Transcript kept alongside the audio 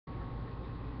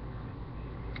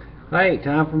Hi,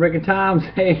 Tom from Rick and Tom's.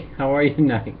 Hey, how are you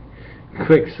tonight?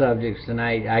 Quick subjects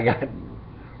tonight. I got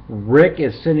Rick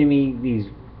is sending me these.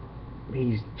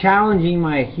 He's challenging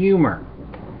my humor.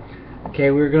 Okay,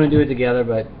 we were going to do it together,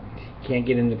 but can't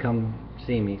get him to come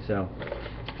see me. So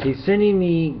he's sending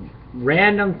me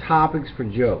random topics for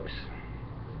jokes.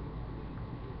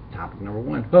 Topic number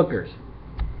 1: hookers.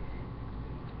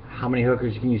 How many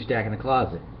hookers can you stack in a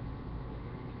closet?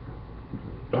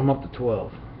 I'm up to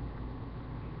 12.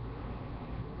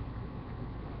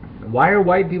 Why are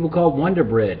white people called Wonder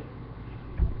Bread?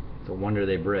 It's a wonder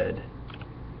they bred.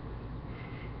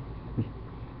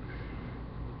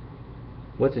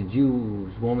 What's a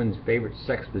Jewish woman's favorite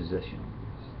sex position?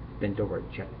 Bent over a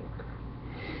checkbook.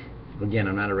 Again,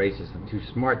 I'm not a racist. I'm too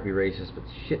smart to be racist, but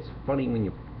shit's funny when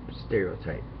you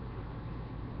stereotype.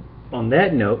 On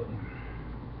that note,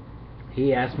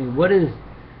 he asked me, what is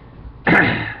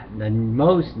the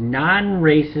most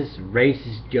racist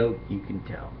joke you can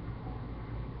tell?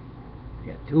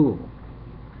 You got 2 of them.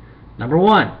 Number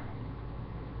 1.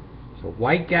 So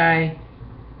white guy,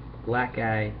 black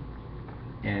guy,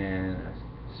 and a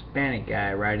Hispanic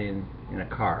guy riding in a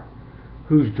car.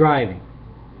 Who's driving?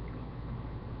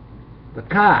 The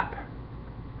cop.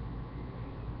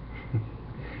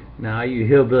 Now you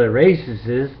hillbilly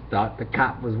racists thought the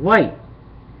cop was white.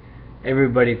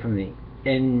 Everybody from the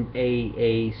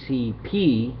NAACP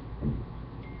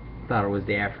thought it was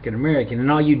the African American, and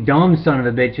all you dumb son of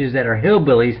a bitches that are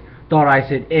hillbillies thought I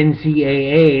said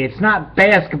NCAA. It's not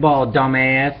basketball,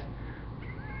 dumbass.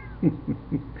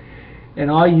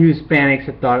 And all you Hispanics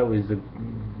that thought it was the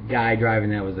guy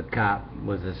driving that was a cop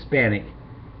was Hispanic.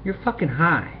 You're fucking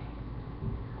high.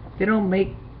 They don't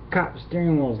make cop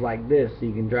steering wheels like this so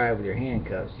you can drive with your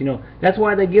handcuffs. You know, that's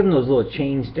why they give them those little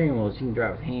chain steering wheels so you can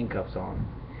drive with handcuffs on.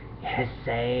 Yes,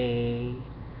 say.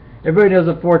 Everybody knows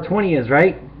what 420 is,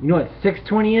 right? You know what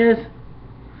 620 is?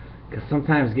 Because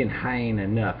sometimes getting high ain't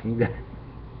enough. You got to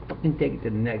fucking take it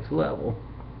to the next level.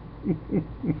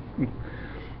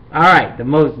 Alright, the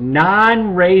most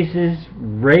racist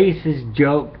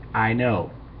joke I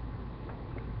know.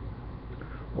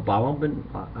 Obama,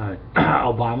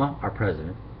 our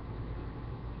president,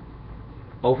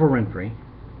 Oprah Winfrey,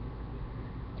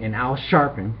 and Al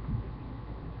Sharpton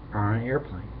are on an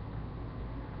airplane.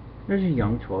 There's a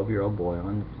young 12-year-old boy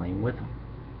on the plane with him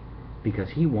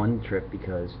because he won the trip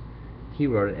because he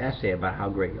wrote an essay about how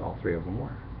great all 3 of them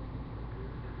were.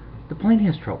 The plane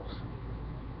has troubles.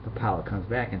 The pilot comes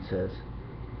back and says,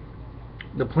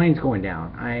 the plane's going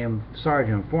down. I am sorry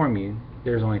to inform you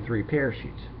there's only 3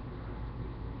 parachutes.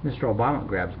 Mr. Obama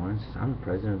grabs one and says, I'm the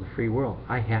president of the free world.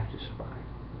 I have to survive.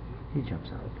 He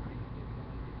jumps out of the plane.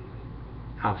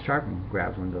 Al Sharpton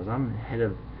grabs one and goes, I'm the head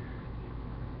of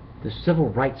the civil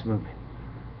rights movement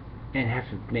and have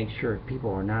to make sure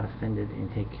people are not offended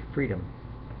and take freedom.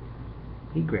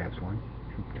 He grabs one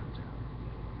and jumps out.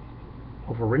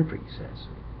 Oprah Winfrey says,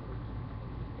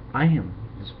 I am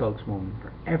the spokeswoman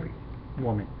for every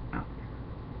woman out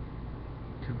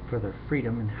there for their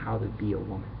freedom and how to be a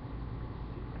woman.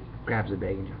 Grabs a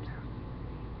bag and jumps out.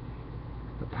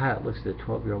 The pilot looks at the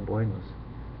 12-year-old boy and goes,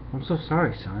 I'm so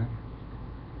sorry, son.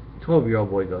 The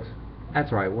 12-year-old boy goes,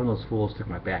 that's right, one of those fools took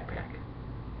my backpack.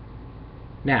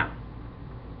 Now,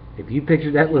 if you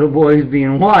picture that little boy as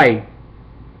being white,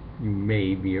 you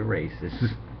may be a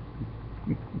racist.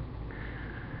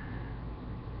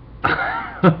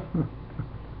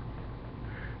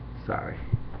 Sorry.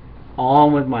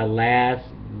 On with my last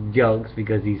jokes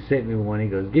because he sent me one. He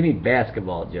goes, give me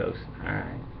basketball jokes.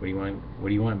 Alright, what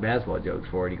do you want basketball jokes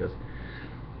for? And he goes,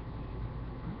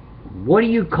 what do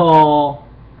you call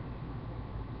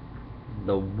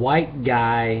the white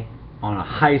guy on a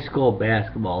high school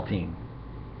basketball team?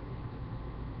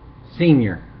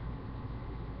 Senior.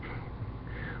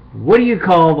 What do you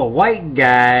call the white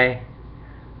guy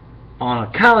on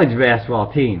a college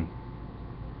basketball team?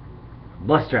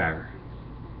 Bus driver.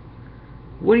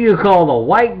 What do you call the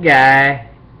white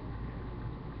guy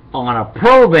on a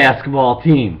pro basketball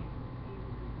team?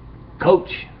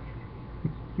 Coach.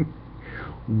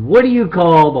 What do you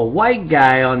call the white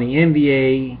guy on the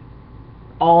NBA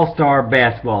All-Star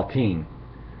basketball team?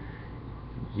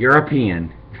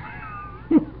 European.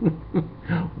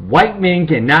 White men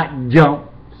cannot jump.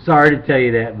 Sorry to tell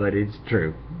you that, but it's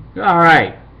true.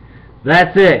 Alright.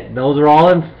 That's it. Those are all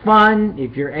in fun.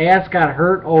 If your ass got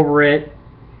hurt over it,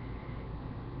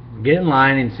 get in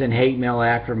line and send hate mail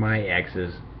after my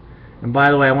exes. And by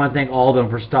the way, I want to thank all of them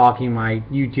for stalking my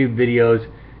YouTube videos.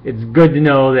 It's good to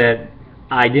know that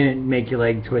I didn't make your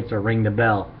leg twitch or ring the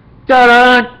bell.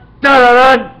 Da-da-da!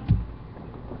 Da-da-da!